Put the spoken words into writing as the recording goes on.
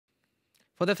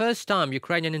For the first time,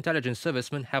 Ukrainian intelligence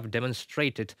servicemen have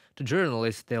demonstrated to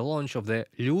journalists the launch of the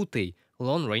Lutый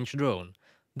long-range drone.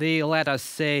 The, let us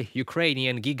say,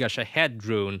 Ukrainian Giga Shahed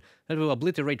drone that will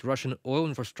obliterate Russian oil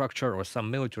infrastructure or some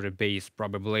military base,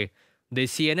 probably. The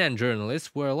CNN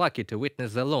journalists were lucky to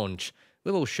witness the launch.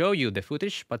 We will show you the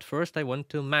footage, but first I want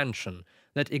to mention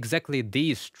that exactly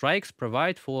these strikes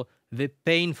provide for the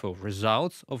painful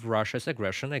results of Russia's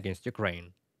aggression against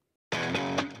Ukraine.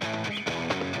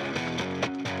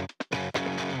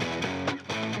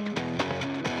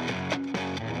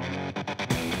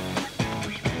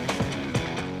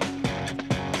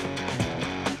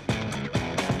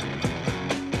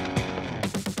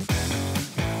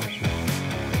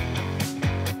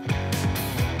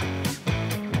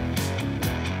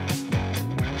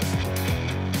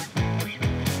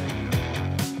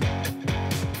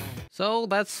 So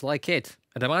that's like it,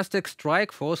 a domestic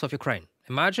strike force of Ukraine.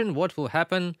 Imagine what will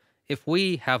happen if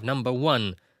we have number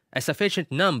 1, a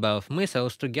sufficient number of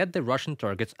missiles to get the Russian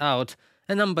targets out,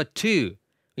 and number 2,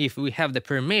 if we have the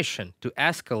permission to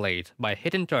escalate by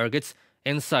hitting targets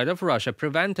inside of Russia,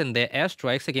 preventing their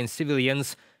airstrikes against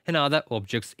civilians and other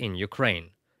objects in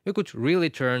Ukraine. We could really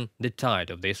turn the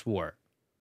tide of this war.